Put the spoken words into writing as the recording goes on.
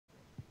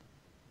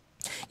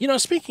You know,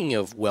 speaking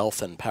of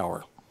wealth and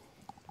power,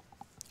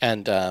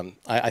 and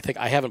I think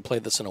I haven't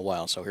played this in a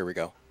while, so here we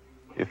go.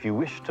 If you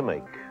wish to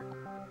make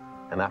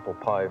an apple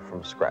pie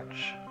from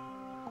scratch,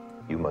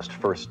 you must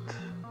first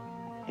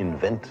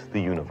invent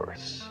the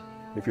universe.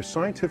 If you're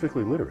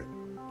scientifically literate,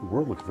 the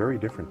world looks very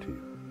different to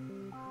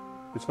you.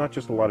 It's not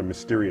just a lot of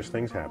mysterious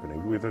things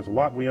happening. There's a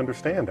lot we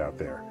understand out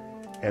there,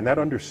 and that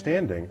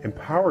understanding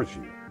empowers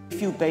you.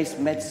 If you base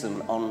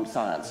medicine on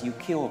science, you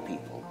cure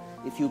people.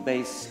 If you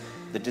base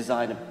the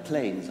design of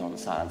planes on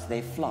science,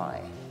 they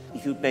fly.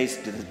 If you base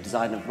the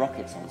design of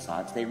rockets on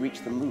science, they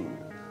reach the moon.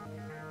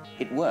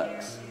 It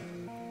works,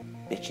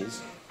 bitches.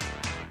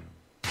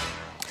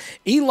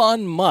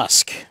 Elon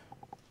Musk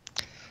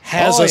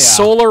has a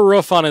solar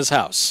roof on his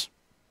house.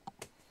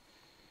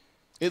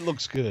 It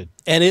looks good.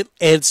 And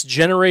it's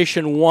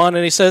generation 1,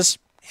 and he says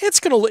it's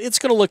gonna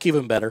look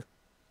even better.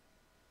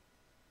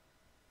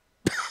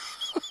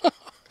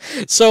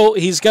 So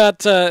he's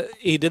got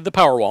he did the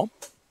Powerwall.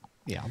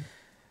 Yeah.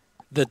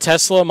 The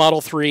Tesla Model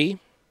 3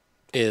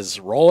 is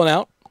rolling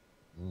out.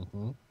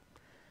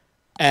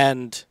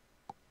 And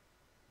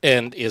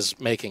is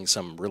making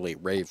some really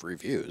rave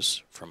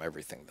reviews from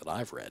everything that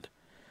I've read.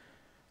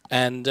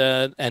 And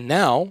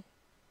now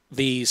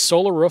the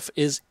solar roof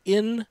is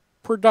in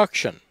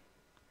production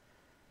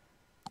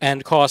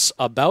and costs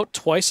about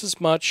twice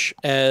as much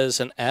as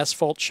an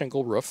asphalt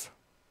shingle roof,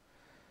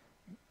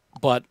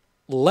 but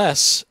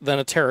less than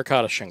a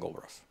terracotta shingle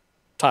roof,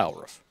 tile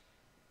roof.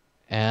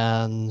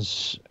 And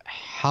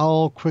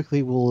how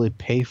quickly will it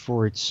pay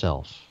for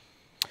itself?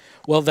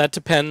 Well, that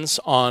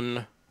depends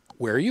on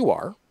where you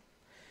are.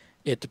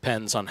 It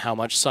depends on how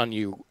much sun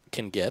you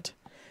can get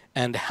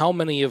and how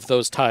many of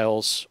those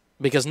tiles,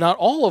 because not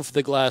all of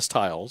the glass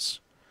tiles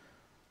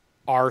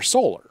are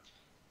solar.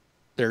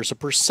 There's a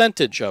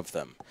percentage of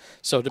them.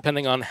 So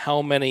depending on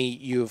how many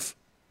you've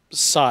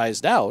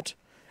sized out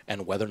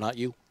and whether or not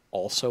you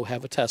also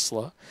have a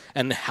Tesla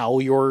and how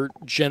you're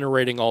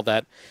generating all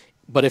that.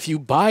 But if you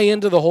buy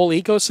into the whole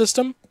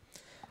ecosystem,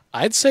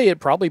 I'd say it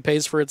probably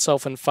pays for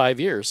itself in 5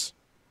 years.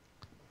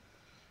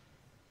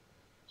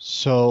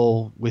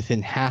 So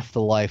within half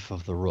the life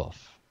of the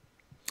roof.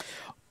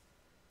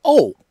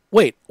 Oh,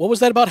 wait, what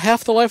was that about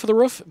half the life of the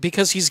roof?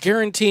 Because he's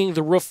guaranteeing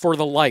the roof for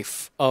the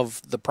life of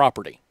the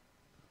property.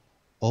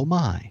 Oh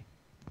my.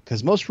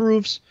 Because most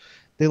roofs,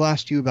 they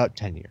last you about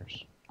 10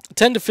 years.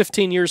 10 to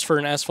 15 years for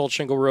an asphalt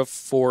shingle roof.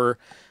 For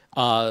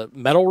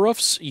metal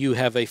roofs, you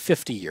have a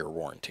 50-year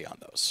warranty on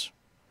those.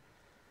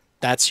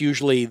 That's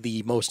usually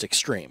the most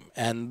extreme.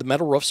 And the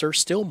metal roofs are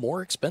still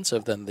more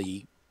expensive than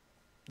the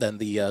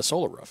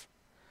solar roof.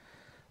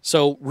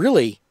 So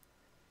really,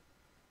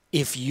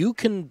 if you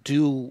can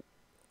do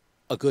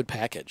a good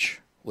package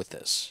with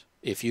this,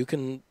 if you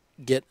can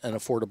get an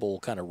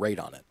affordable kind of rate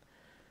on it,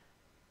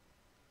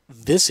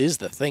 this is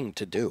the thing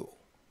to do.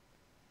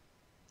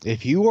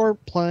 If you are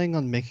planning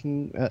on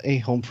making a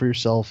home for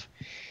yourself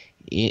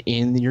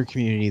in your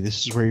community,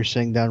 this is where you're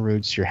setting down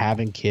roots, you're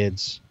having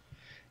kids,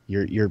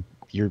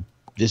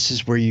 this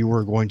is where you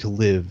are going to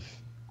live,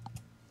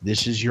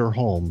 this is your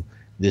home,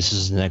 this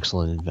is an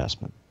excellent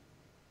investment.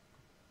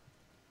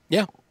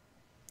 Yeah,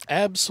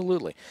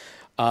 absolutely.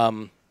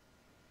 I'm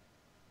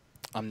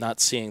not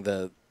seeing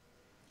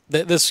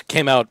this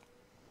came out,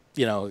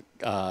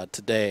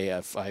 today.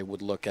 If I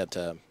would look at,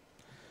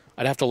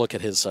 I'd have to look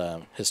at his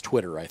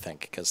Twitter, I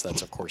think, because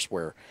that's of course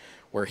where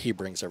he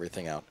brings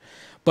everything out.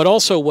 But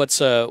also,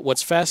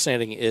 what's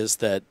fascinating is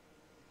that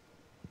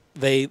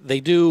they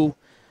do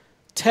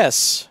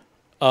tests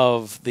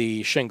of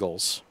the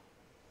shingles.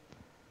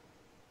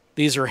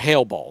 These are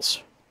hail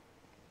balls.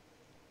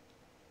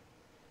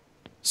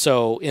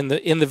 So in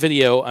the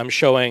video, I'm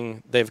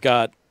showing they've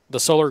got the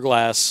solar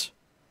glass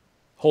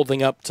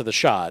holding up to the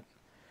shot,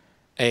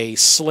 a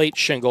slate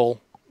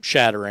shingle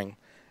shattering,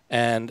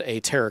 and a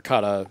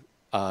terracotta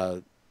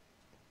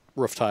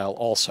roof tile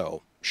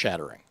also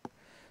shattering.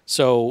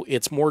 So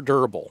it's more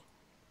durable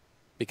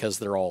because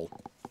they're all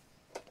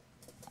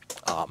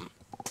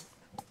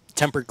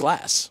tempered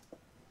glass.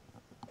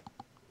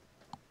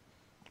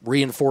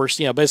 Reinforced,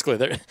 basically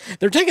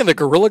they're taking the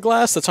Gorilla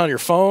Glass that's on your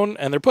phone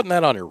and they're putting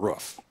that on your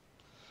roof.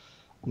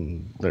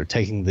 They're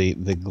taking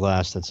the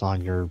glass that's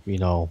on your,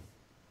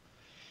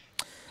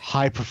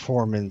 high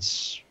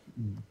performance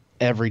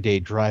everyday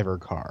driver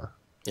car.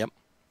 Yep.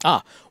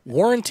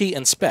 Warranty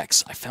and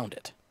specs. I found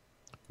it.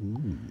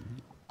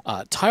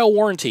 Tile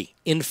warranty,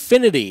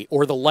 infinity,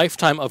 or the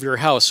lifetime of your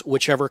house,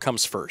 whichever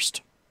comes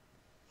first.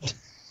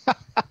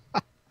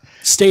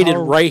 Stated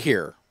right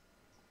here.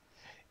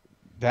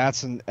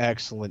 That's an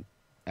excellent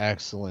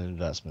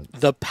investment.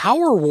 The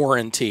power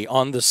warranty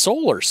on the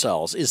solar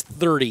cells is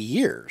 30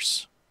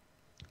 years.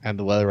 And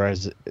the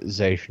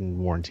weatherization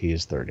warranty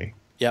is 30.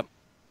 Yep.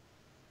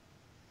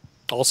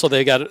 Also,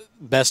 they got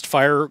best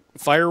fire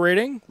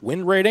rating,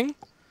 wind rating,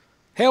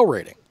 hail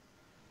rating.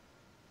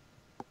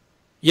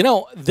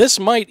 This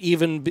might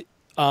even be,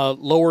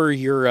 lower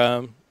your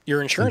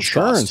insurance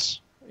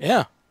costs.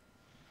 Yeah.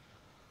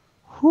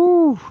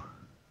 Whew.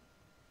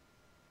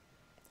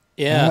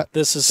 Yeah,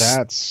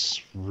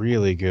 That's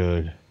really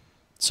good.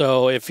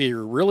 So if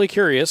you're really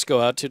curious, go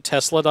out to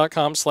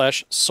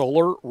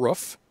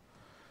tesla.com/solarroof.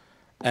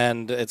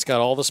 And it's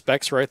got all the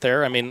specs right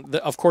there. I mean,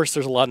 of course,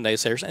 there's a lot of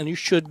naysayers, and you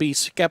should be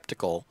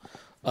skeptical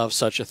of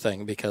such a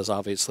thing because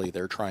obviously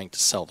they're trying to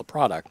sell the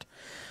product.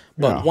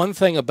 But one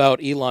thing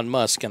about Elon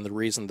Musk, and the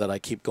reason that I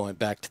keep going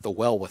back to the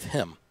well with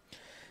him,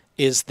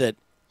 is that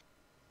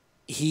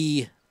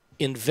he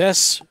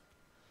invests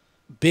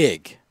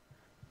big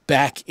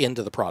back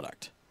into the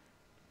product.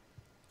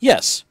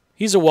 Yes,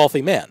 he's a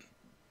wealthy man.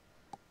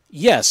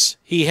 Yes,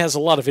 he has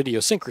a lot of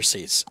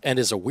idiosyncrasies and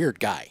is a weird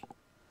guy.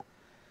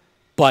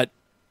 But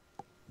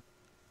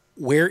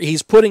where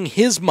he's putting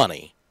his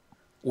money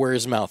where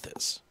his mouth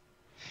is.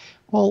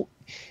 Well,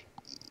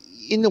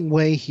 in a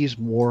way, he's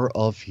more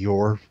of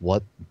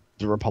what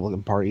the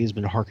Republican Party has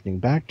been hearkening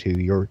back to,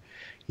 your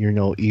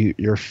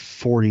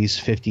 40s,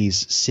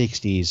 50s,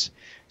 60s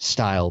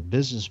style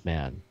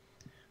businessman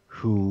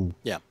who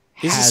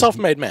he's a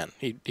self-made man.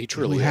 He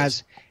truly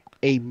has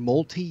a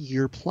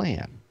multi-year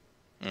plan.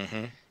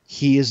 Mm-hmm.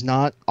 He is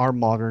not our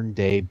modern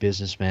day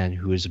businessman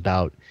who is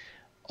about,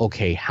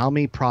 okay, how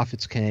many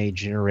profits can I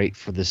generate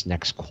for this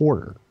next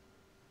quarter?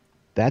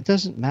 That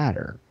doesn't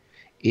matter.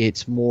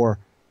 It's more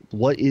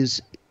what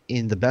is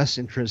in the best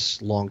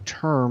interest long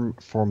term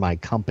for my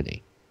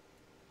company.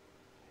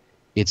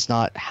 It's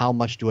not how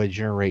much do I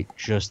generate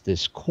just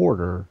this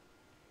quarter.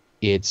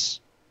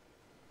 It's,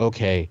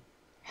 okay,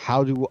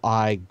 how do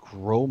I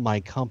grow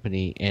my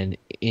company and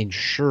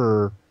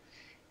ensure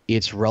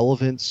its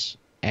relevance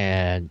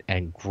and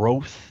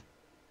growth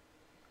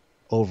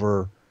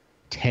over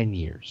 10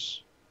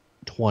 years,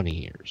 20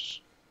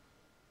 years.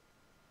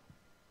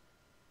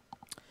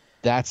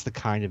 That's the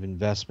kind of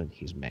investment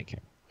he's making.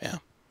 Yeah.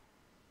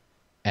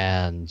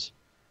 And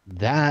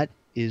that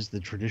is the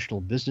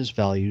traditional business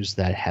values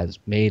that has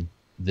made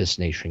this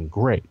nation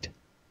great.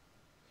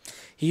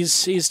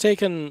 He's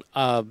taken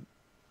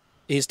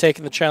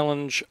the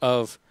challenge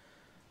of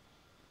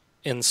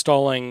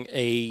installing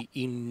a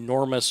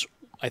enormous,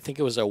 I think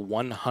it was a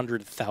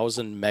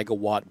 100,000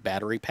 megawatt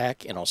battery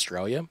pack in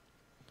Australia.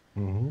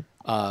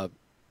 Mm-hmm.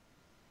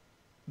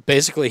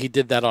 Basically, he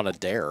did that on a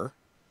dare.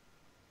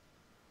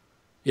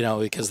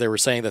 Because they were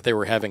saying that they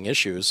were having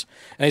issues,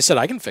 and he said,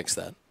 "I can fix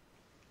that.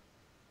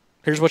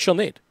 Here's what you'll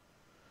need."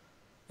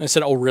 And I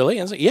said, "Oh, really?"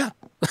 And I said, "Yeah."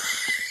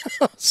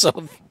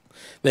 So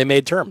they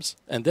made terms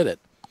and did it.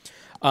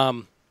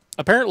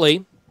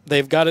 Apparently,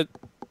 they've got it.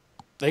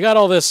 They got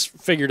all this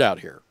figured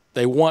out here.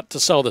 They want to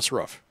sell this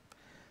roof.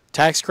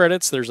 Tax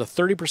credits. There's a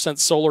 30%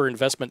 solar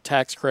investment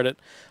tax credit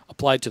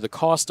applied to the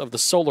cost of the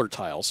solar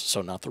tiles,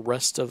 so not the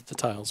rest of the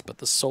tiles, but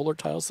the solar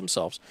tiles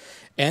themselves,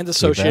 and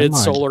associated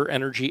solar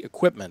energy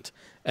equipment,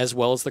 as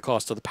well as the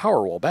cost of the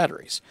Powerwall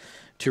batteries.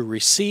 To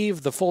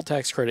receive the full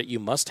tax credit, you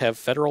must have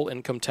federal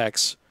income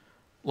tax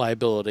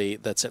liability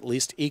that's at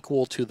least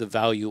equal to the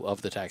value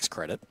of the tax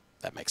credit.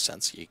 That makes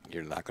sense.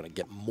 You're not going to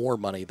get more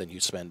money than you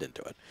spend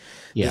into it.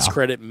 Yeah. This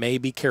credit may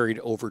be carried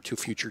over to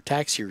future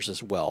tax years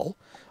as well.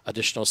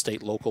 Additional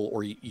state, local,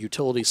 or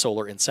utility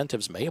solar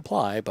incentives may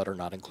apply, but are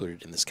not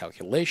included in this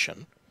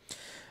calculation.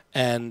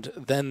 And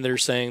then they're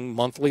saying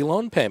monthly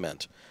loan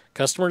payment.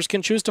 Customers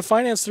can choose to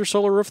finance their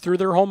solar roof through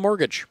their home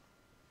mortgage.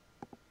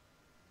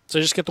 So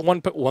just get the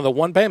one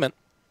payment.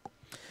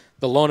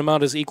 The loan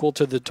amount is equal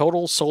to the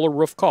total solar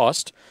roof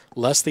cost,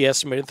 less the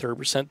estimated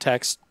 30%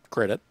 tax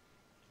credit.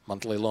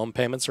 Monthly loan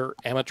payments are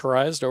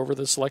amortized over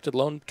the selected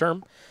loan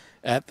term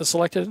at the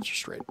selected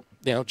interest rate.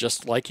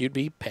 Just like you'd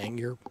be paying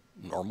your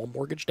normal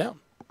mortgage down.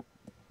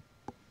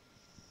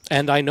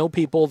 And I know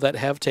people that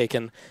have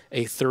taken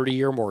a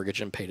 30-year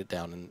mortgage and paid it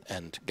down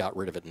and got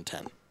rid of it in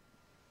 10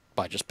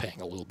 by just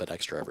paying a little bit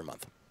extra every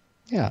month.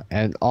 Yeah,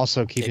 and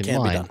also keep in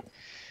mind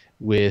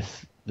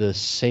with the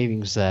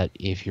savings that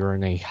if you're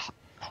in a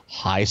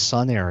high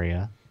sun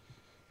area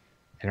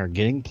and are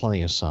getting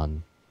plenty of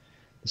sun,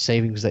 the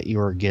savings that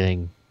you are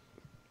getting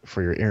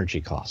for your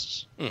energy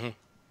costs. Mm-hmm.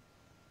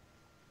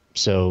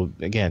 So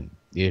again,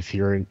 if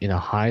you're in a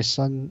high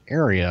sun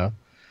area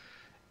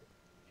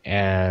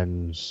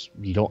and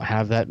you don't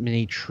have that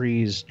many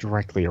trees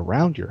directly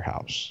around your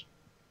house,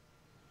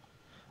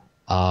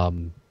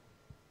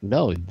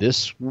 no,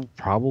 this will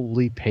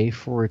probably pay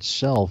for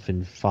itself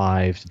in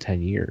 5 to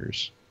 10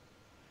 years.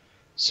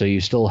 So you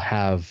still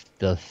have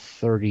the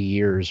 30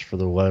 years for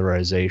the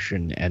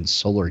weatherization and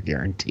solar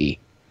guarantee.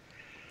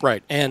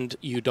 Right, and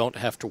you don't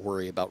have to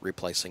worry about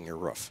replacing your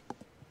roof.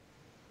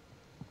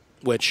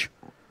 Which,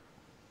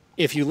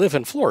 if you live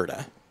in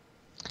Florida,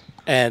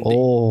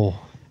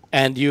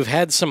 and you've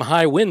had some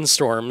high wind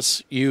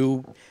storms,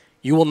 you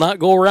will not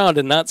go around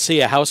and not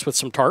see a house with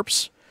some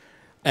tarps,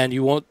 and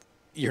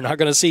you're not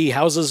going to see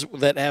houses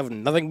that have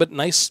nothing but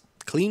nice,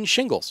 clean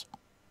shingles.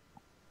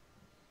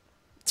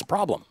 It's a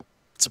problem.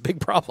 It's a big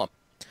problem.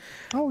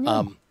 Oh,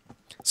 yeah.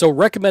 So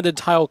recommended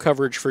tile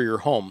coverage for your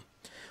home.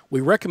 We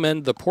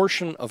recommend the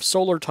portion of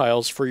solar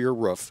tiles for your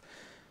roof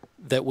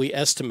that we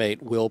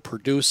estimate will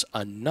produce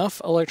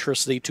enough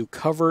electricity to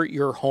cover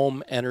your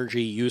home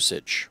energy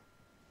usage.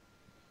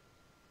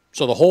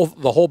 So the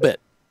whole bit.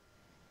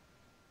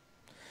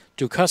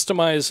 To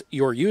customize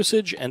your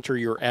usage, enter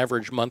your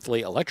average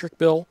monthly electric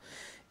bill.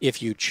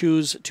 If you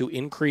choose to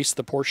increase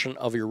the portion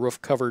of your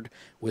roof covered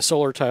with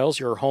solar tiles,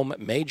 your home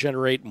may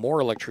generate more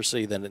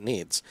electricity than it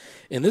needs.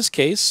 In this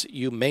case,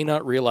 you may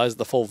not realize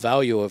the full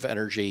value of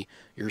energy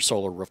your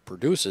solar roof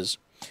produces.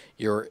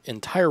 Your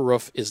entire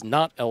roof is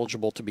not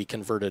eligible to be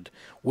converted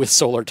with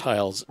solar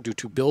tiles due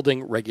to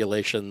building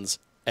regulations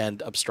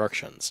and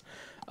obstructions.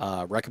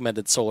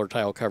 Recommended solar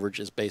tile coverage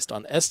is based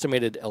on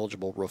estimated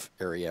eligible roof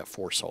area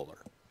for solar.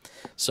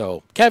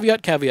 So,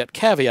 caveat, caveat,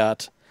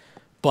 caveat,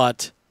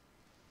 but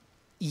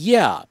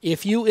yeah,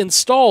 if you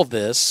install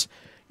this,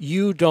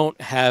 you don't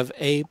have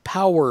a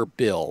power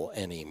bill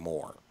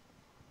anymore.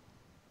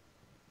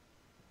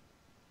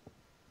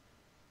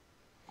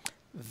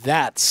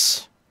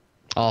 That's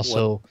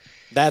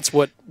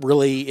what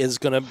really is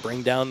going to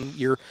bring down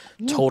your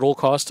total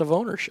cost of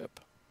ownership.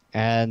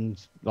 And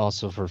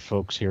also for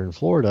folks here in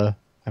Florida,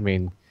 I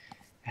mean,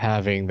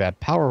 having that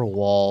power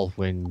wall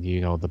when,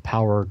 the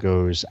power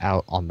goes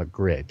out on the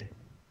grid.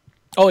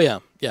 Oh, yeah.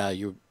 Yeah,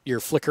 your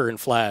flicker and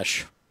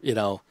flash,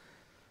 you're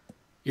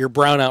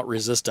brownout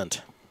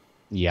resistant.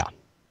 Yeah.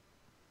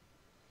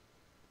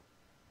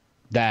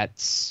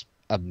 That's,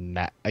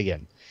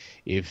 again,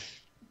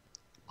 if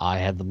I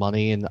had the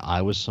money and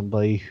I was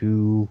somebody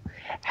who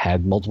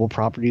had multiple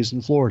properties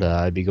in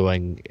Florida, I'd be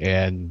going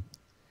and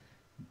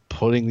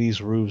putting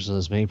these roofs on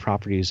as many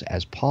properties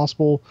as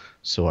possible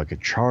so I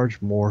could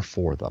charge more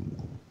for them.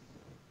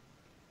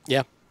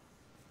 Yeah.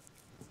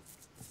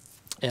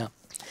 Yeah.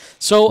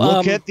 So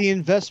look at the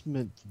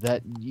investment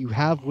that you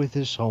have with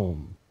this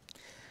home.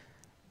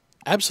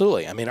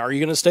 Absolutely. I mean, are you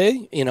going to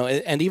stay?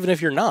 And even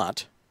if you're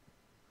not,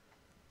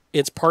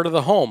 it's part of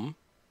the home,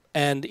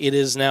 and it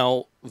is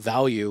now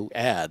value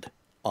add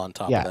on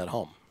top of that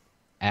home.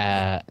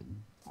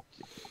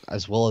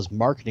 As well as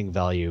marketing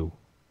value.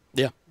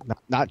 Yeah.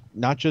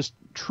 Not just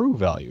true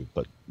value,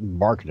 but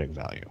marketing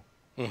value.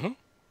 Mm-hmm.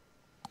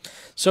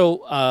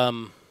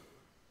 So,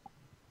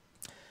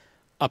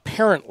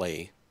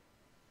 apparently,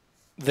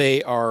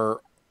 they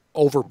are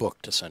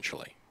overbooked,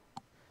 essentially,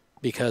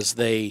 because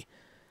they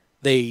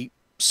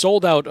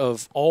sold out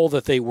of all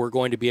that they were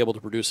going to be able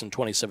to produce in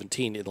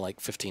 2017 in like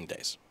 15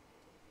 days.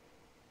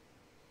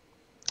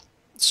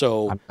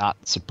 So I'm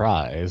not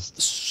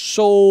surprised.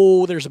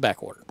 So there's a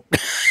back order.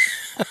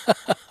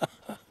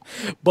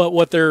 But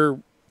what they're,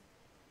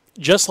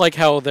 just like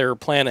how they're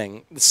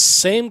planning, the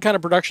same kind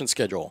of production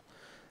schedule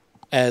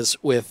as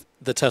with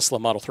the Tesla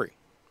Model 3.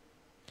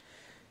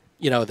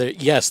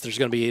 Yes, there's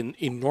going to be an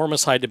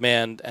enormous high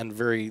demand and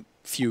very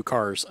few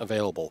cars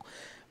available.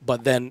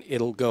 But then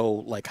it'll go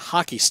like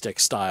hockey stick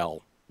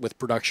style with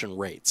production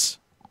rates.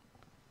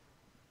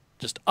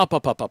 Just up,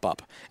 up, up, up,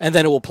 up. And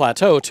then it will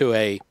plateau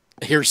to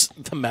here's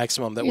the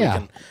maximum that we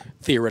can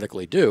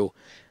theoretically do.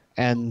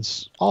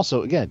 And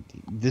also, again,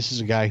 this is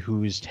a guy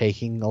who is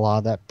taking a lot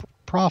of that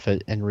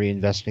profit and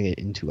reinvesting it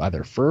into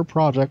either fur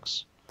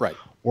projects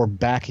or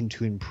back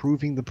into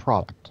improving the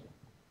product.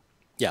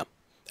 Yeah.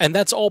 And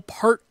that's all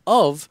part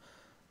of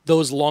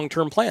those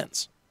long-term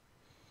plans.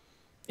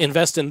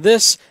 Invest in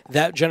this,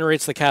 that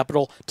generates the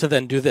capital to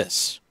then do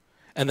this,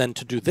 and then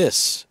to do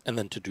this, and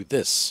then to do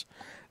this.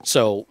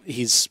 So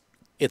it's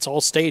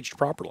all staged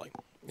properly.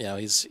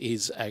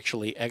 He's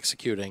actually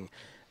executing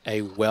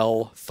a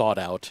well thought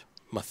out,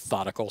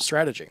 methodical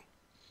strategy.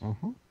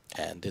 Mm-hmm.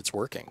 And it's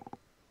working.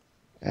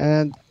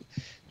 And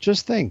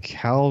just think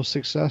how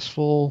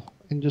successful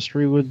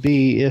industry would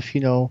be if,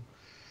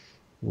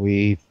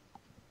 we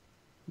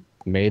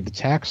made the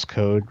tax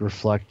code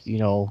reflect,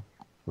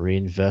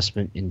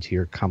 reinvestment into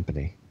your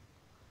company.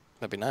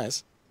 That'd be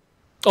nice.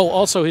 Oh,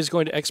 also, he's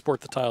going to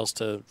export the tiles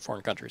to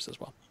foreign countries as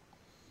well.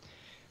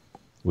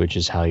 Which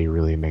is how you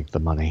really make the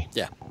money.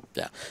 Yeah,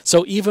 yeah.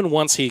 So even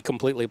once he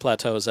completely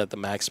plateaus at the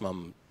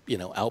maximum,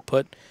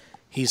 output,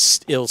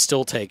 it'll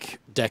still take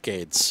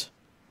decades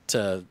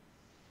to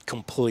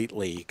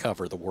completely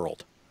cover the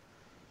world.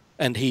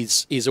 And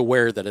he's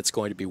aware that it's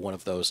going to be one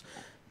of those,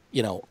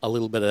 a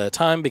little bit at a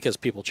time, because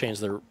people change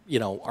their,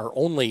 are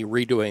only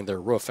redoing their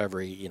roof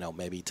every,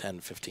 maybe 10,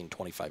 15,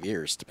 25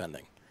 years,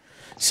 depending.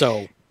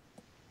 So,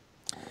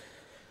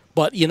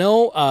 but,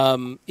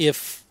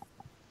 if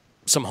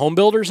some home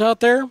builders out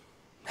there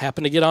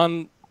happen to get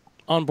on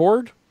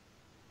board,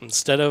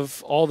 instead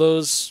of all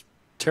those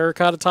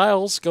terracotta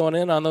tiles going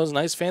in on those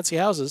nice fancy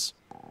houses.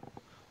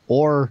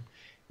 Or,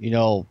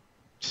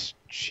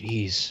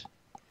 geez.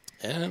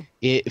 Yeah.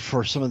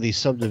 For some of these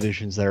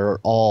subdivisions that are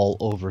all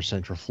over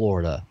Central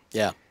Florida.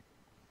 Yeah.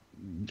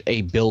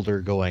 A builder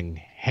going,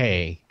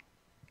 hey,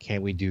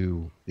 can we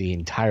do the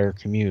entire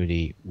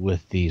community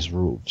with these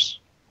roofs?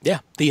 Yeah.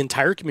 The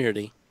entire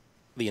community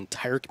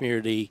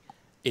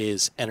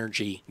is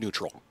energy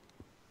neutral.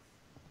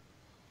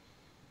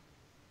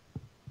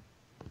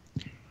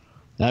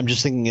 Now, I'm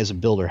just thinking, as a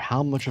builder,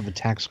 how much of a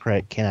tax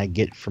credit can I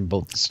get from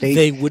both the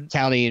state,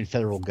 county, and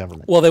federal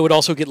government? Well, they would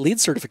also get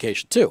LEED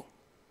certification, too,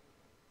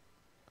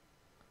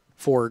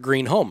 for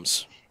green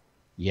homes.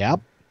 Yep.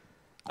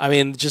 I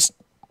mean,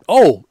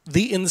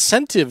 the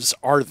incentives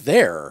are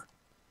there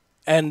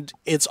And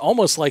it's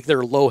almost like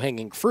they're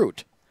low-hanging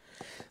fruit.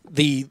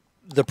 The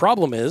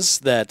problem is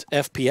that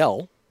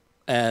FPL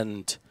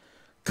and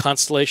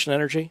Constellation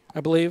Energy, I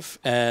believe,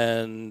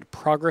 and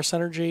Progress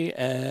Energy,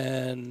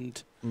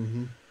 and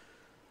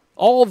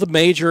all the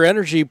major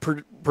energy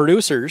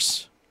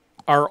producers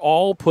are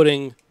all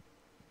putting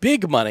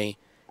big money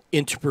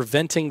into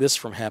preventing this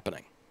from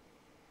happening.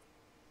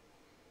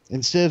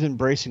 Instead of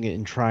embracing it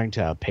and trying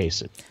to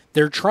outpace it.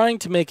 They're trying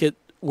to make it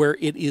where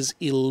it is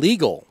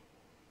illegal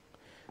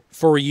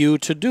for you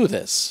to do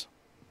this.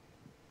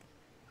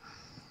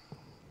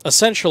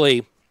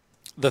 Essentially,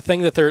 the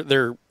thing that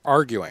they're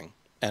arguing,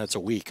 and it's a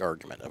weak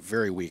argument, a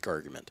very weak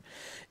argument,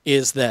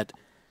 is that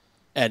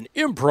an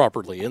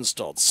improperly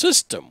installed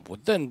system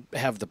would then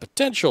have the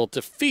potential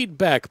to feed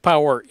back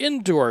power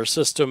into our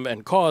system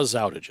and cause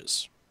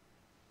outages.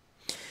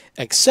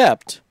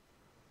 Except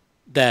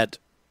that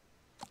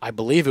I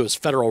believe it was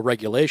federal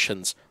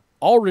regulations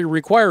already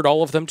required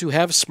all of them to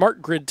have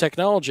smart grid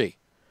technology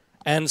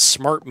and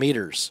smart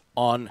meters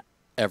on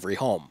every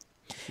home.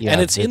 Yeah,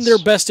 and it's in their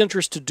best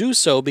interest to do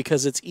so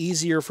because it's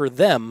easier for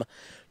them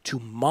to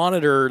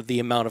monitor the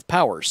amount of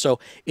power. So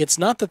it's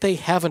not that they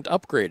haven't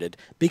upgraded,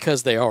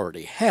 because they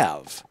already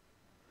have.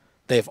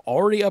 They've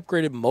already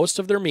upgraded most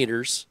of their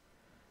meters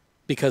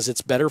because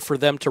it's better for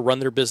them to run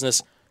their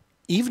business.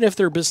 Even if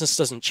their business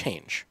doesn't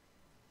change,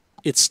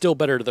 it's still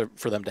better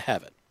for them to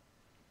have it.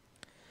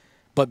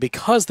 But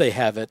because they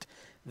have it,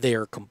 they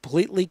are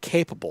completely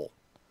capable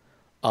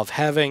of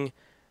having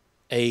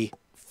a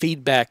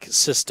feedback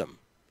system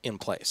in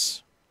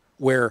place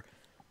where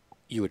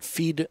you would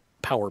feed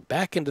power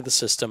back into the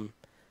system,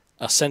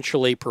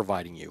 essentially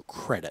providing you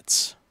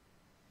credits.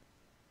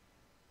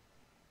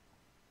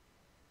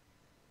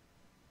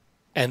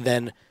 And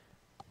then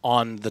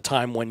on the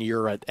time when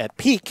you're at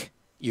peak,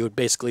 you would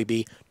basically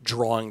be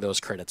drawing those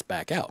credits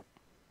back out.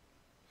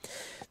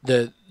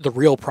 The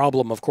real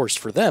problem, of course,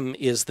 for them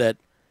is that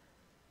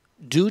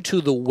due to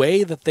the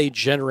way that they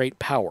generate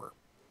power,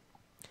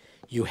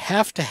 you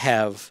have to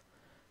have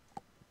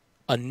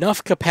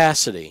enough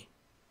capacity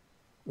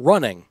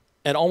running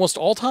at almost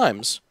all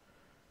times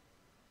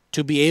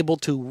to be able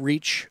to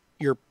reach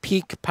your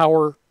peak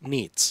power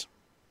needs.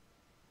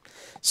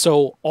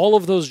 So all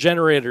of those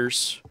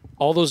generators,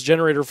 all those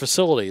generator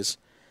facilities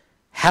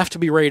have to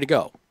be ready to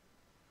go.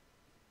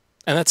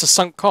 And that's a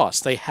sunk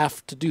cost. They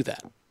have to do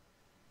that.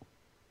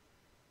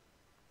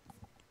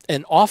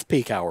 And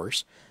off-peak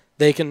hours,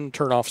 they can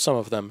turn off some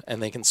of them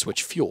and they can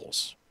switch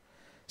fuels.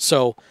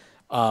 So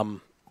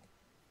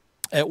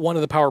at one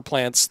of the power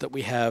plants that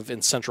we have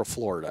in Central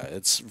Florida,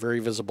 it's very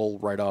visible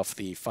right off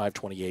the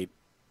 528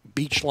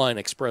 Beachline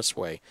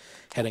Expressway,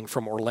 heading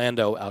from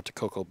Orlando out to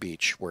Cocoa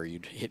Beach, where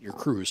you'd hit your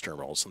cruise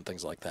terminals and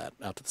things like that,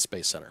 out to the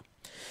Space Center.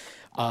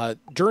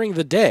 During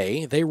the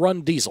day, they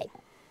run diesel.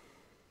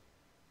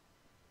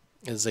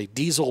 It's a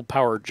diesel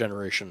power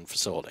generation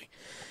facility.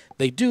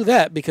 They do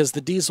that because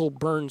the diesel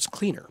burns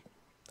cleaner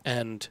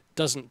and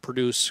doesn't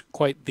produce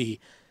quite the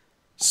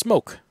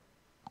smoke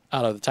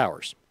out of the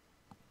towers.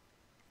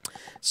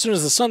 As soon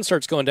as the sun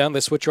starts going down, they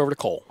switch over to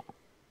coal.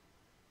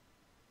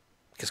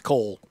 Because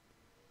coal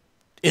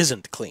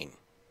isn't clean.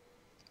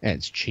 And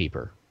it's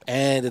cheaper.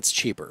 And it's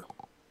cheaper.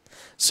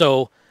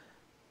 So,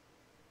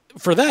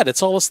 for that,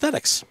 it's all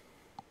aesthetics.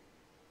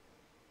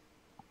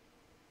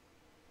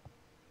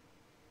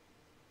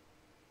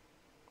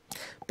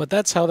 But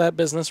that's how that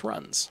business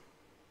runs.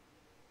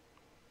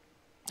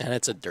 And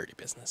it's a dirty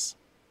business.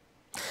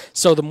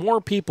 So the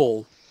more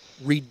people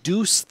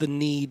reduce the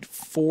need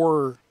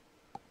for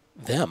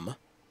them,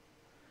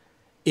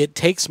 it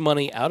takes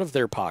money out of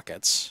their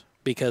pockets,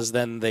 because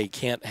then they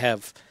can't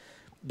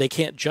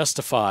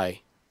justify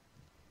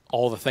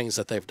all the things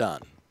that they've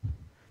done.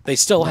 They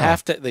still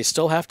have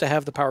to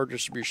have the power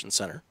distribution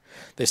center.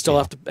 They still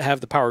have to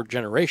have the power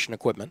generation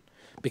equipment,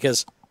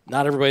 because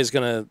not everybody's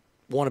going to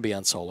want to be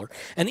on solar.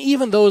 And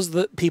even those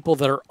people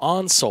that are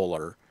on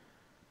solar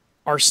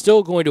are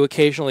still going to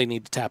occasionally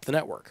need to tap the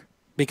network,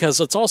 because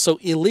it's also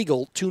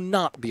illegal to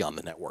not be on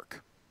the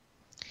network.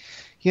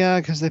 Yeah,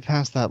 because they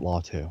passed that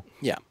law too.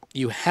 Yeah.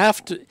 You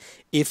have to,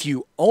 if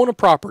you own a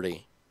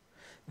property,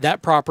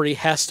 that property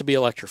has to be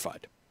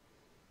electrified.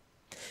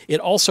 It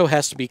also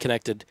has to be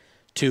connected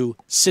to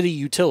city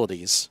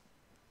utilities,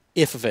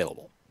 if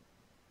available.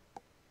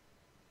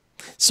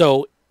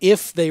 So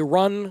if they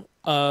run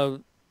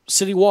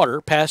city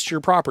water past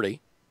your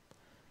property,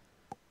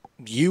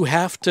 you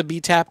have to be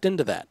tapped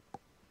into that.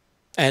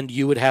 And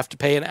you would have to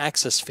pay an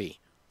access fee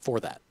for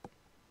that.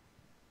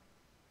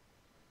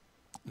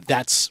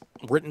 That's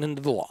written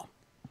into the law.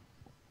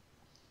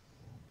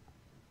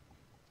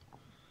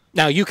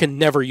 Now, you can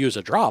never use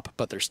a drop,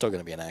 but there's still going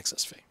to be an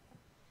access fee.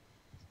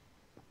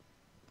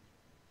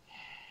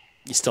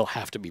 You still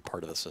have to be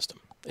part of the system.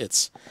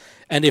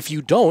 And if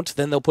you don't,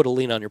 then they'll put a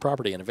lien on your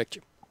property and evict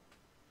you.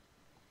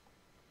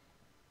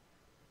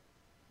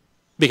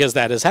 Because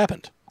that has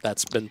happened.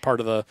 That's been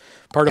part of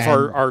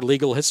our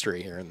legal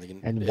history here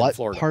in what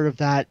Florida. Part of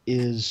that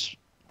is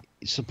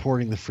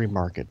supporting the free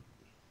market?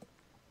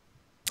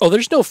 Oh,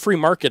 there's no free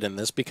market in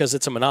this, because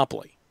it's a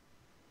monopoly.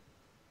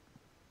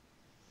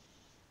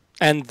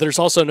 And there's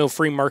also no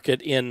free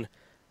market in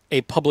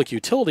a public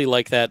utility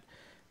like that,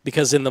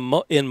 because in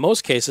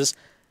most cases,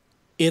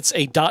 it's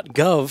a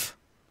 .gov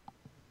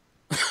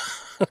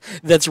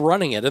that's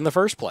running it in the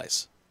first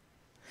place.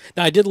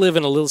 Now, I did live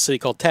in a little city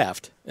called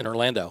Taft in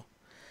Orlando,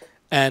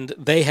 and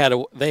they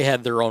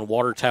had their own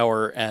water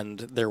tower, and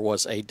there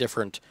was a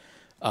different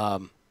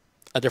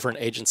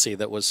agency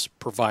that was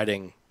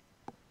providing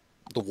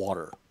the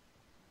water.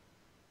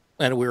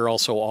 And we were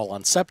also all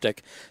on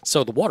septic,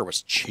 so the water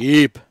was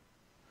cheap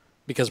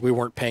because we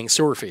weren't paying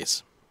sewer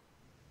fees.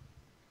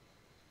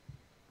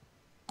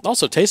 It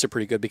also tasted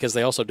pretty good because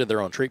they also did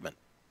their own treatment.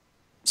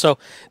 So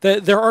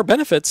there are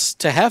benefits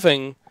to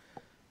having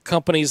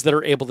companies that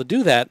are able to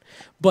do that,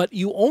 but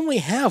you only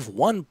have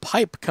one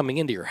pipe coming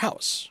into your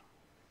house.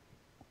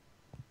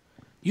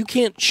 You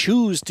can't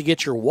choose to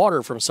get your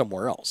water from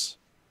somewhere else.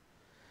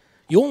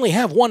 You only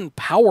have one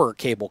power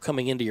cable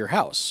coming into your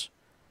house,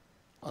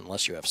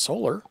 unless you have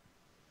solar.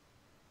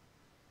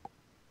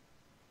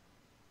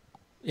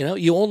 You know,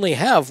 you only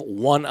have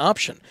one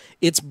option.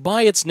 It's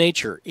by its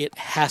nature, it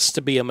has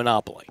to be a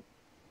monopoly.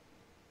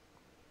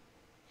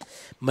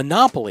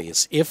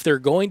 Monopolies, if they're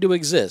going to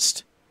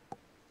exist,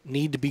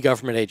 need to be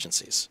government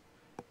agencies.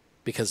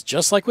 Because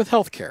just like with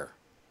healthcare,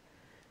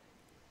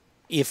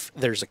 if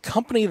there's a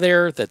company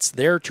there that's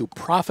there to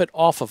profit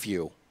off of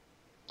you,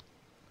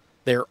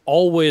 they're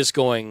always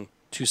going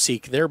to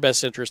seek their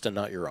best interest and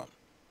not your own.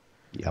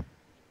 Yep.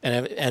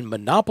 And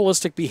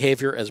monopolistic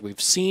behavior, as we've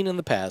seen in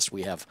the past,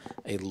 we have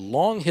a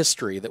long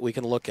history that we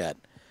can look at.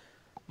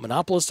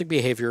 Monopolistic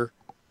behavior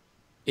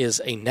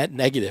is a net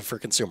negative for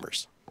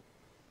consumers.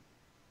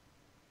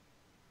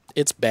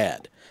 It's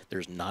bad.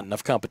 There's not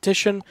enough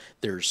competition.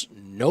 There's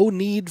no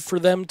need for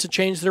them to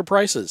change their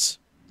prices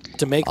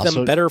to make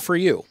them better for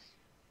you.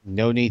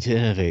 No need to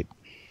innovate.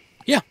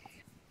 Yeah.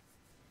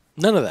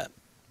 None of that.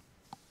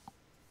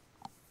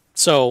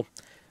 So,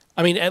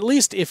 I mean, at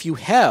least if you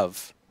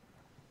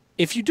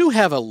do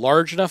have a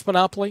large enough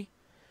monopoly,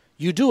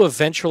 you do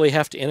eventually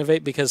have to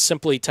innovate because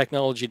simply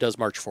technology does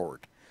march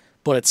forward.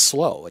 But it's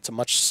slow. It's a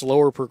much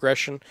slower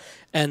progression,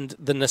 and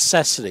the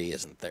necessity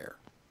isn't there.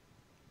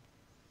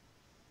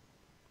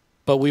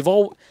 But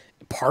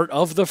part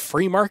of the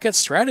free market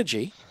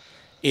strategy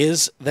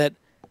is that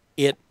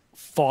it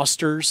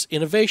fosters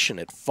innovation.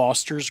 It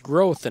fosters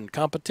growth and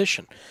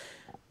competition.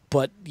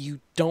 But you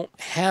don't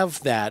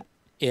have that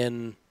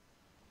in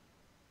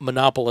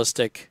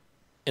monopolistic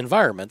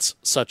environments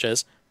such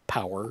as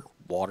power,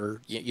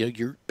 water,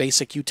 your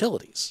basic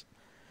utilities.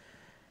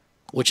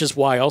 Which is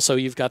why also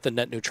you've got the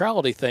net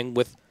neutrality thing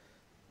with,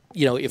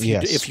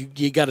 if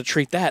you got to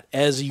treat that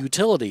as a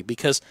utility,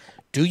 because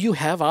do you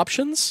have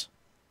options?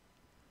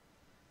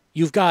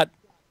 You've got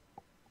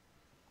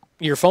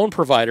your phone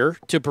provider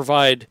to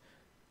provide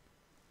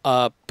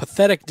a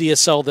pathetic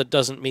DSL that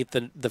doesn't meet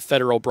the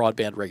federal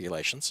broadband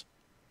regulations.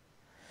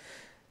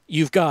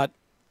 You've got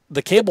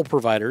the cable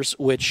providers,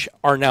 which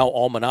are now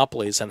all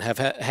monopolies and have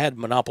had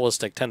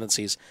monopolistic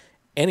tendencies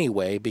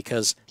anyway,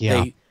 because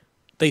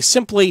they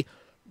simply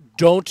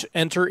don't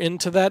enter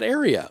into that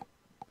area.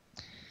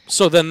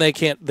 So then they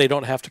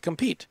don't have to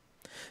compete.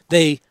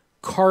 They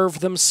carve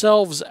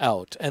themselves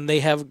out and they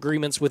have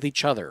agreements with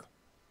each other.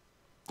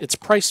 It's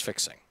price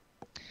fixing.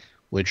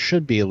 Which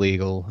should be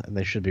illegal and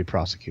they should be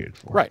prosecuted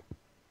for. Right.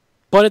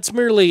 But it's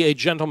merely a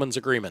gentleman's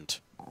agreement,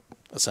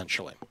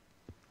 essentially.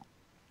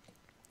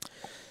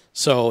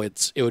 So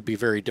it would be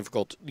very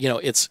difficult.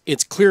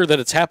 It's clear that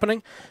it's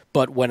happening,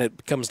 but when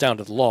it comes down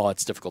to the law,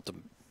 it's difficult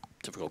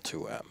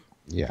to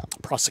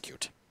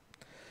prosecute.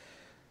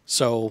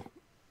 So,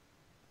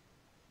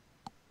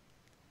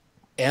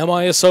 am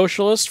I a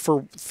socialist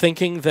for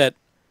thinking that,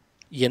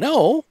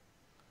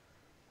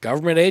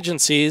 government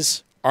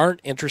agencies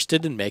aren't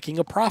interested in making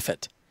a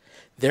profit,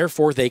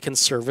 therefore they can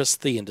service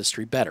the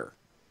industry better?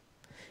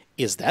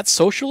 Is that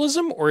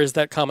socialism or is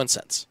that common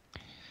sense?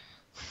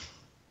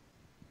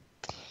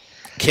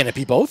 Can it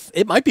be both?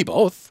 It might be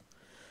both.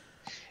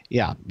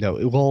 Yeah,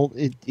 no. Well,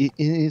 in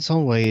its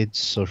own way, it's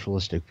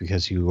socialistic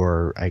because you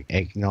are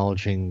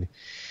acknowledging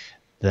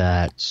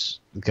that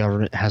the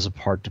government has a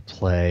part to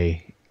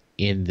play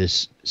in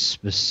this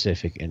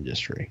specific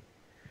industry.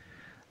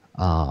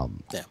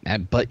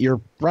 But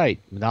you're right.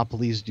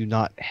 Monopolies do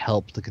not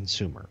help the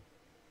consumer.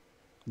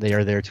 They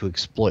are there to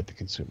exploit the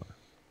consumer.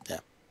 Yeah.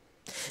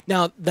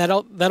 Now,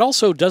 that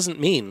also doesn't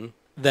mean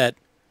that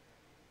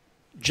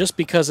just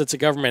because it's a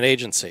government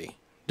agency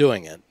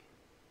doing it,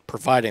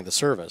 providing the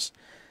service,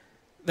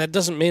 that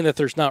doesn't mean that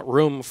there's not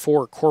room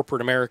for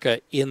corporate America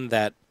in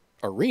that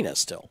arena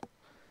still.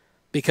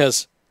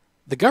 Because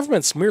the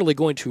government's merely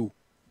going to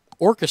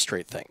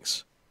orchestrate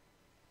things.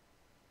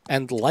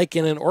 And like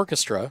in an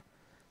orchestra,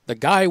 the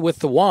guy with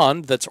the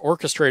wand that's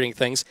orchestrating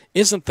things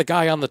isn't the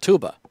guy on the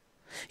tuba.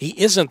 He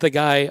isn't the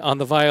guy on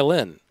the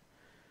violin.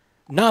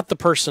 Not the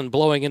person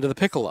blowing into the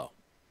piccolo.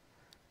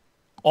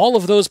 All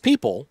of those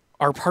people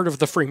are part of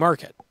the free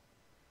market.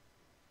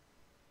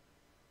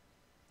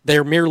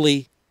 They're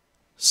merely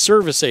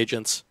service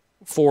agents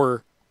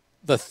for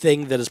the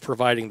thing that is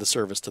providing the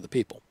service to the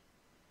people.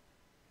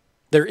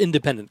 They're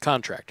independent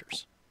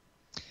contractors.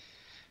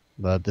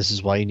 But this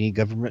is why you need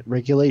government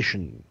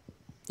regulation.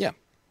 Yeah.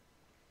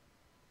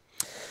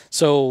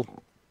 So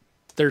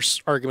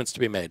there's arguments to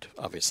be made,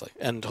 obviously,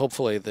 and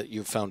hopefully that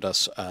you've found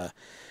us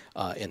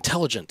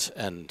intelligent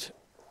and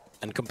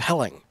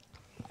compelling,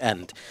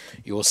 and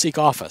you will seek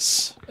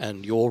office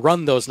and you will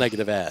run those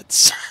negative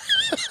ads.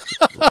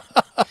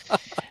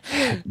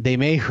 They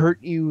may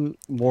hurt you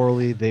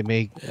morally. They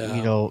may,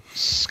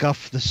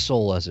 scuff the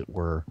soul, as it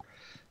were,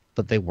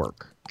 but they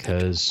work.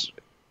 Because,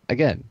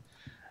 again,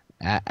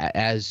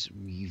 as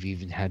we've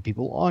even had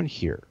people on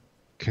here,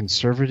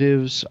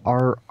 conservatives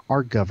are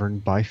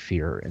governed by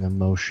fear and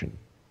emotion.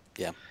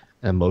 Yeah.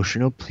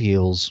 Emotional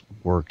appeals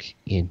work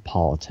in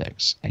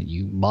politics, and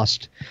you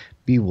must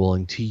be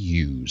willing to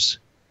use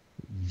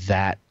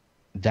that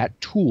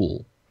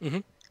tool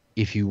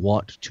if you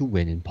want to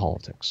win in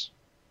politics.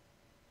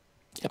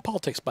 Yeah,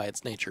 politics by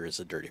its nature is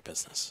a dirty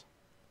business.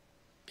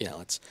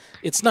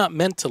 It's not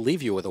meant to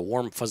leave you with a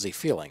warm, fuzzy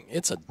feeling.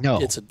 It's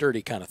a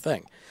dirty kind of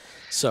thing.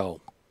 So,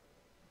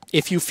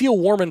 if you feel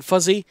warm and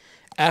fuzzy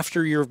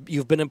after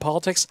you've been in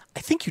politics,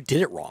 I think you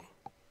did it wrong.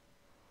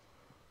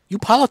 You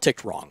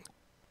politicked wrong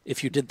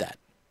if you did that.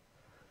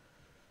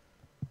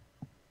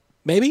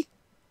 Maybe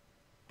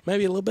a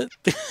little bit.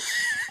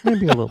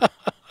 Maybe a little.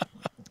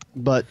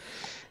 But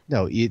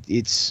no,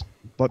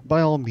 but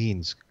by all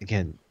means,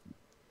 again,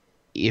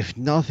 if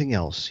nothing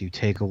else you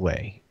take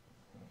away,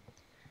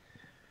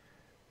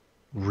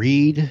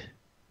 read,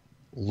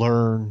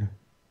 learn,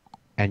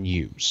 and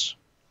use.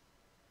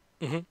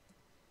 Mm-hmm.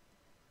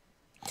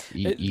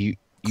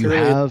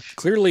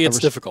 Clearly it's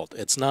difficult.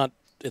 It's not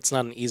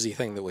an easy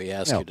thing that we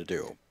ask you to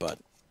do, but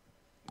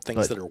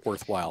things that are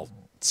worthwhile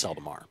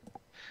seldom are.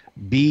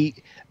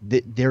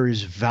 There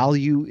is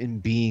value in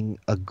being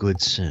a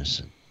good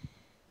citizen.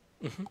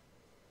 Mm-hmm.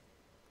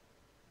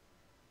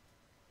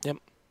 Yep.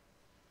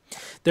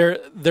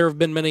 There have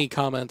been many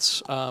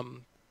comments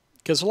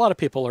because a lot of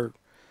people are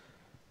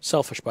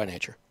selfish by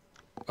nature.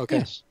 Okay,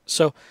 yes.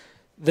 So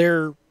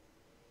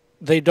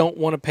they don't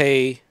want to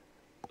pay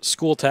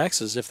school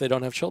taxes if they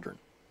don't have children.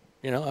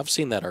 I've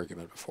seen that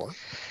argument before.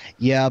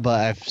 Yeah, but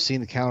I've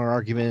seen the counter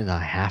argument, and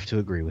I have to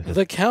agree with it.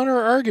 The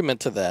counter argument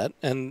to that,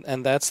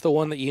 and that's the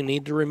one that you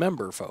need to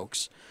remember,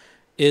 folks,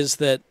 is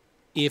that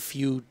if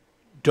you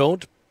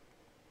don't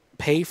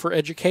pay for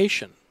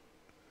education,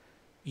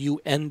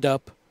 you end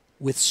up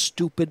with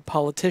stupid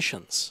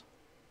politicians.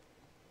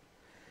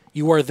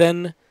 You are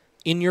then,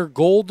 in your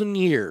golden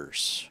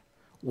years,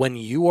 when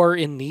you are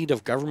in need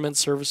of government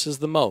services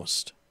the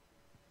most,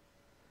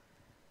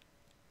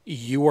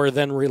 you are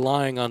then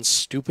relying on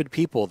stupid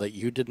people that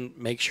you didn't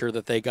make sure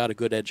that they got a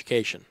good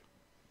education.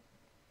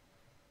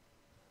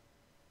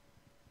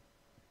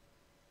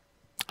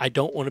 I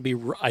don't want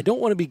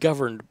to be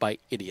governed by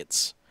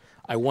idiots.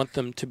 I want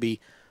them to be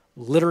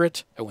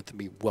literate. I want them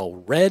to be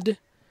well-read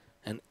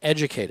and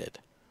educated.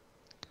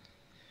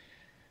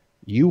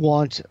 You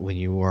want, when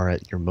you are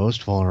at your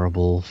most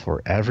vulnerable,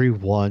 for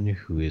everyone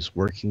who is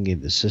working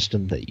in the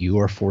system that you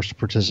are forced to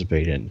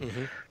participate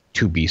in,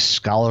 to be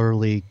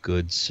scholarly,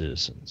 good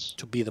citizens.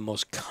 To be the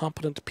most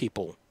competent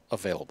people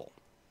available.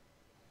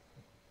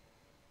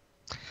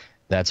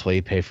 That's why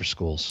you pay for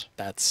schools.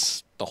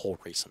 That's the whole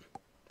reason.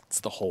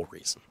 It's the whole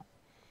reason.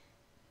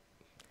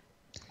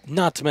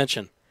 Not to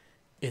mention,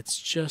 it's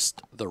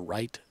just the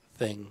right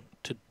thing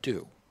to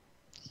do.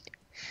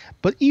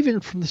 But even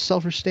from the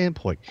selfish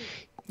standpoint,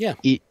 yeah,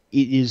 it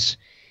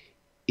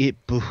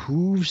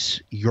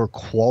behooves your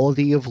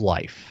quality of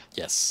life.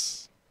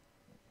 Yes.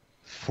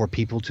 For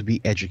people to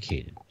be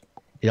educated.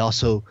 It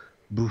also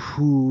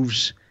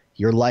behooves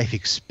your life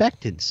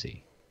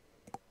expectancy.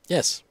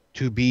 Yes.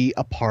 To be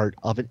a part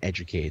of an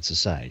educated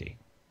society.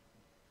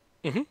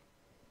 Mm-hmm.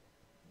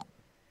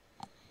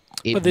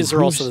 But these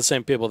are also the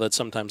same people that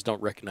sometimes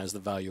don't recognize the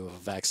value of a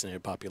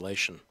vaccinated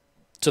population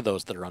to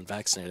those that are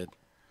unvaccinated.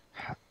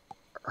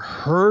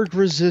 Herd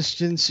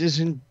resistance is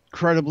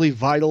incredibly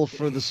vital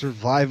for the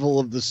survival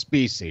of the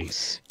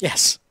species.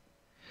 Yes.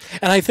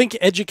 And I think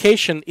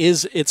education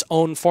is its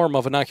own form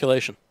of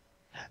inoculation.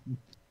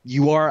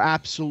 You are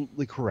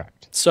absolutely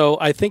correct. So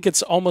I think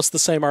it's almost the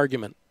same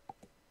argument.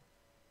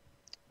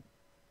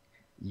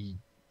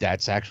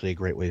 That's actually a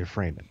great way to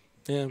frame it.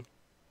 Yeah.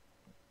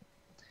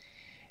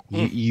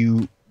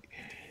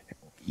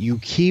 You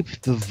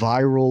keep the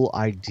viral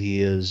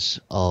ideas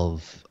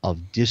of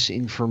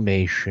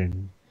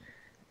disinformation,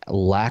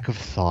 lack of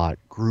thought,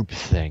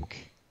 groupthink,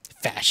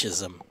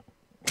 fascism.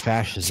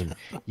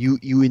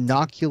 You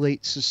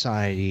inoculate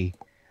society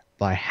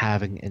by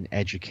having an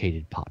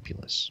educated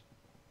populace.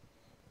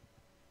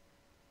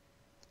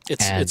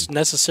 It's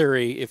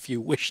necessary if you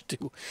wish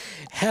to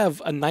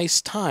have a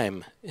nice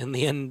time in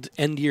the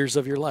end years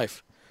of your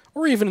life,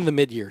 or even in the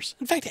mid years.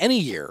 In fact, any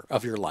year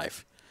of your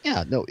life.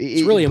 Yeah, no,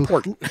 it's really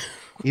important.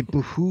 It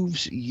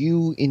behooves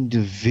you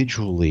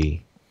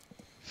individually,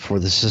 for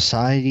the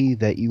society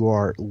that you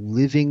are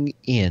living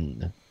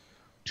in,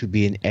 to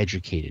be an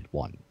educated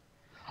one.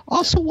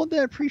 Also, one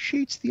that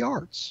appreciates the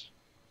arts.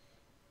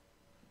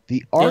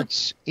 The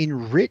arts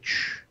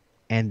enrich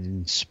and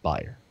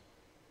inspire.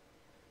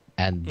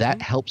 And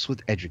that helps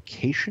with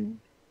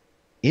education,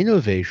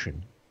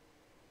 innovation,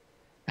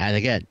 and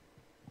again,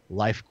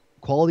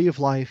 quality of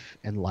life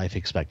and life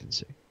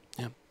expectancy.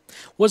 Yeah.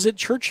 Was it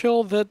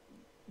Churchill that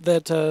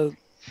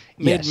made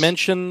Yes.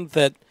 mention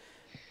that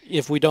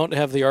if we don't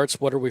have the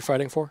arts, what are we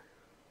fighting for?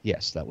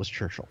 Yes, that was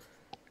Churchill.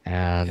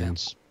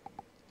 And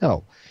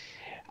no,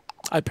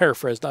 I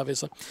paraphrased,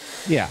 obviously.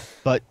 yeah,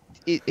 but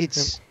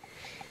it's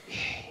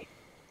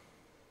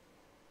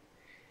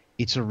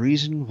a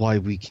reason why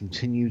we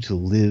continue to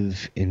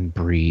live and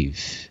breathe.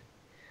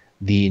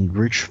 The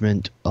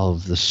enrichment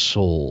of the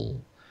soul,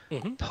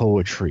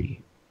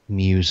 poetry,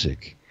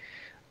 music,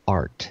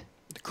 art.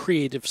 The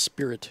creative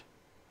spirit.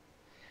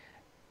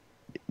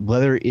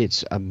 Whether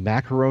it's a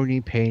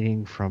macaroni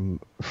painting from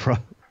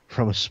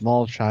a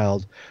small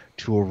child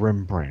to a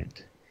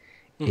Rembrandt,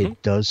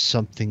 it does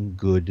something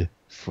good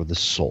for the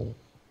soul.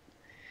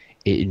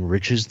 It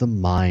enriches the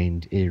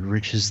mind. It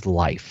enriches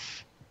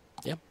life.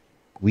 Yep.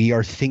 We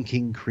are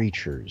thinking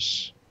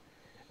creatures,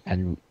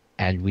 and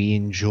we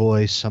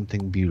enjoy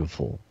something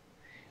beautiful,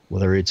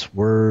 whether it's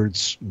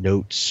words,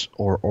 notes,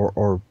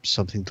 or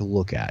something to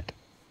look at.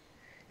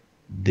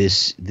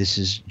 This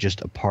is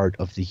just a part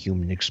of the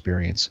human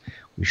experience.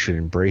 We should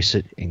embrace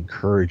it,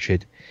 encourage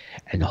it,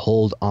 and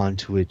hold on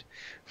to it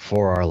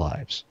for our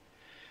lives.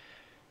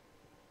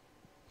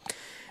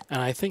 And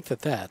I think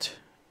that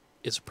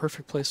is a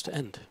perfect place to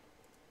end.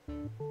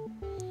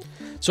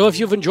 So if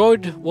you've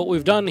enjoyed what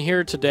we've done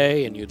here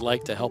today and you'd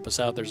like to help us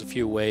out, there's a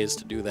few ways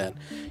to do that.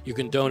 You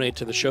can donate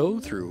to the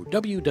show through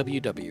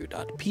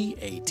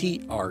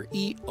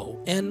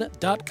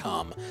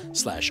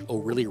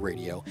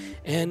www.patreon.com/ORLY-Radio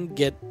and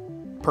get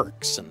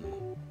perks and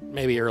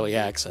maybe early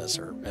access,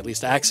 or at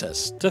least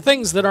access to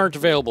things that aren't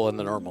available in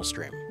the normal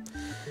stream.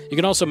 You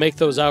can also make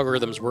those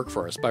algorithms work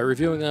for us by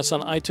reviewing us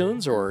on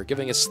iTunes or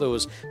giving us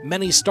those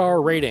many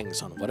star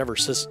ratings on whatever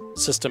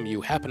system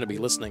you happen to be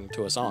listening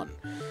to us on.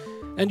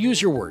 And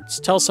use your words.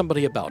 Tell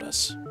somebody about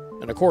us.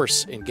 And of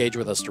course, engage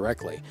with us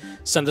directly.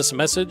 Send us a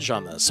message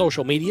on the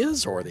social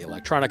medias or the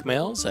electronic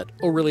mails at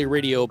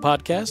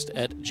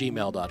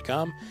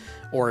orlyradiopodcast@gmail.com.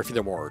 Or if you're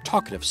the more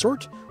talkative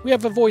sort, we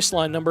have a voice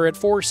line number at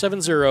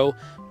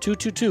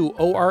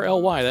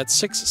 470-222-ORLY. That's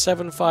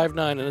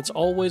 6759, and it's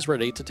always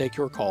ready to take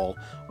your call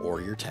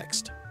or your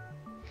text.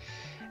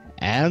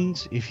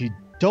 And if you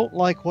don't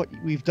like what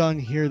we've done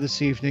here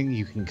this evening,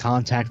 you can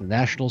contact the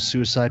National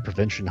Suicide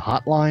Prevention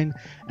Hotline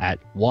at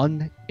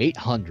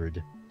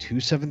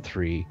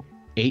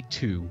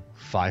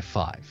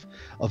 1-800-273-8255.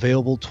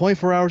 Available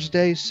 24 hours a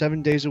day,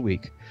 7 days a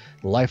week.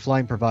 The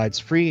Lifeline provides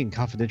free and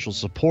confidential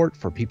support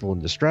for people in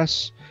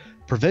distress,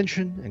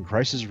 prevention and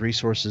crisis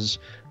resources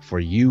for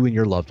you and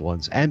your loved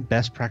ones, and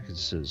best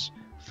practices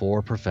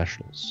for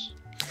professionals.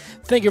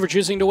 Thank you for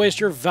choosing to waste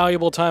your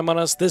valuable time on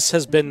us. This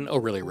has been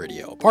O'Reilly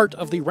Radio, part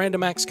of the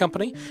Random Acts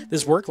Company.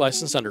 This work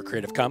licensed under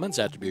Creative Commons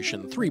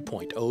Attribution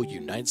 3.0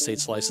 United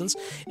States license,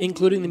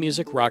 including the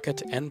music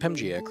Rocket and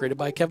Pangea, created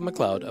by Kevin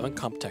MacLeod of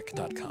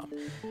Incompetech.com.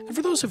 And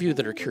for those of you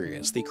that are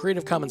curious, the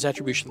Creative Commons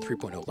Attribution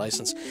 3.0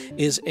 license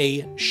is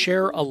a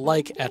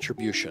share-alike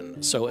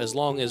attribution. So as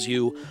long as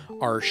you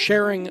are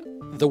sharing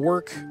the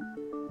work,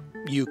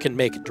 you can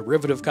make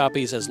derivative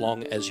copies as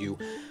long as you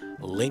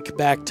link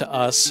back to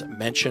us,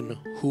 mention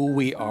who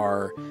we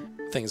are,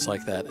 things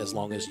like that, as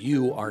long as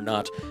you are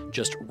not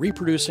just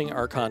reproducing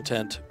our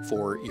content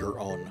for your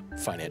own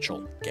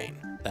financial gain.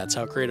 That's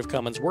how Creative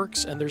Commons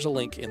works, and there's a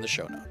link in the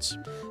show notes.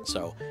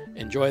 So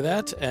enjoy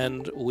that,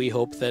 and we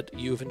hope that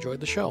you've enjoyed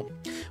the show.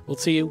 We'll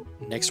see you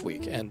next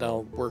week, and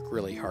I'll work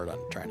really hard on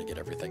trying to get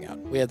everything out.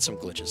 We had some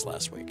glitches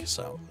last week,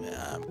 so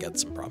I've got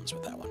some problems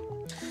with that one.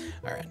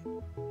 All right.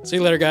 See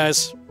you later,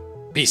 guys.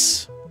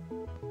 Peace.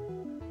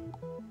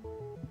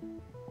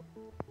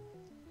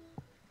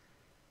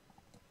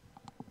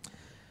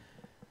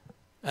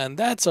 And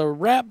that's a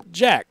wrap,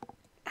 Jack.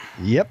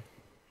 Yep.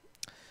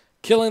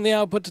 Killing the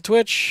output to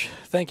Twitch.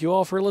 Thank you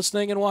all for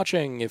listening and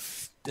watching,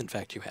 if in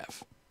fact you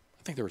have.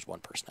 I think there was one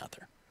person out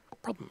there.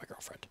 Probably my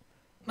girlfriend.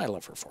 And I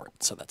love her for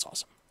it, so that's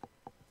awesome.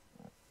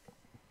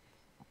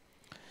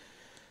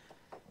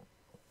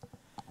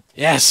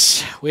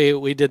 Yes,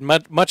 we did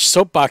much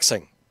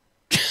soapboxing.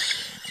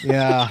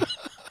 Yeah.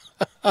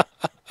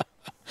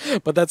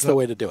 But that's the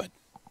way to do it.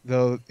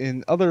 Though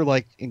in other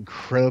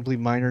incredibly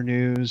minor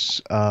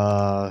news,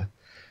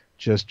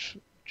 just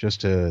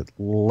to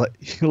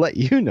let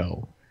you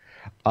know,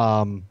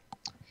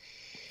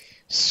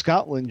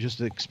 Scotland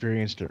just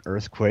experienced an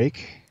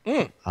earthquake,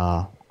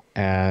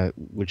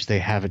 which they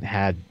haven't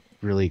had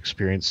really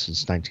experienced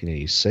since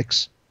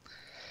 1986.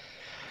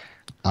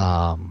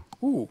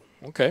 Ooh,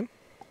 okay.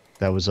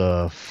 That was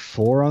a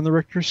 4 on the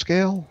Richter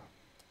scale,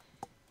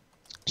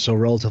 so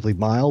relatively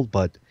mild,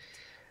 but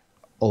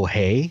oh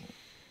hey.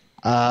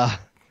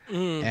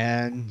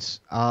 And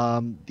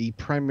the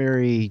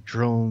primary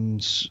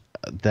drones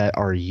that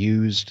are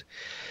used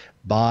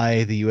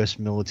by the U.S.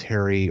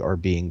 military are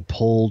being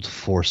pulled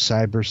for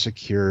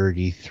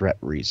cybersecurity threat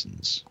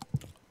reasons.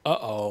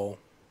 Uh-oh.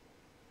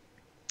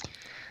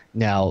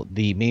 Now,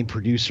 the main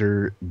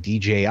producer,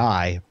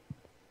 DJI,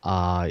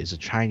 is a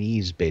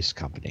Chinese-based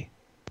company.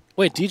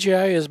 Wait,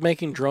 DJI is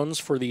making drones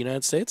for the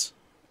United States?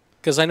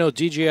 Because I know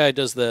DJI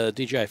does the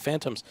DJI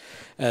Phantoms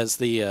as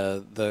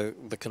the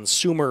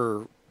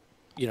consumer,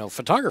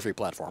 photography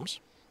platforms.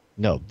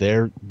 No,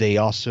 they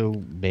also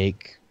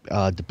make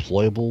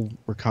deployable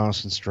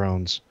reconnaissance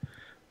drones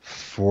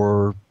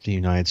for the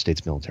United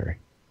States military.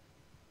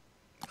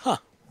 Huh.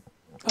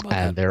 How about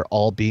And that? they're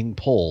all being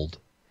pulled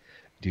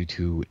due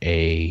to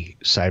a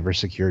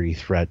cybersecurity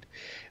threat,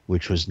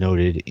 which was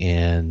noted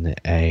in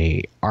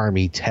a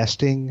Army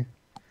testing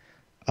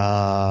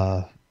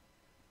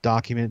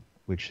document,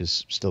 which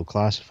is still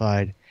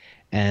classified,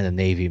 and a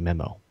Navy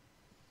memo.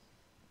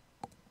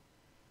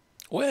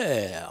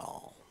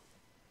 Well,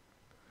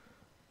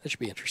 that should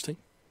be interesting.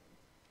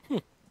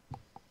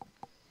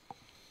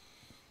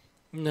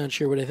 Not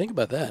sure what I think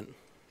about that.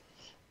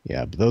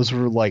 Yeah, but those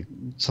were like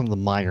some of the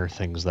minor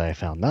things that I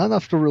found. Not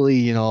enough to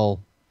really,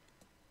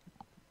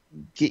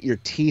 get your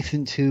teeth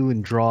into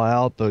and draw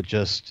out, but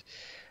just,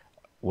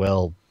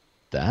 well,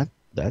 that's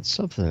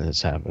something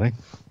that's happening.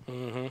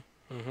 Mm-hmm.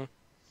 Mm-hmm.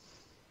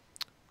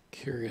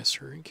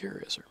 Curiouser and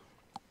curiouser.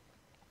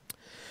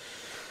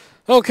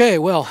 Okay,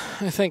 well,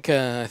 I think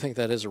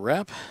that is a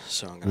wrap.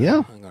 So I'm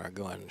gonna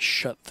go ahead and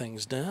shut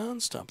things down,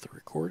 stop the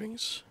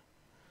recordings.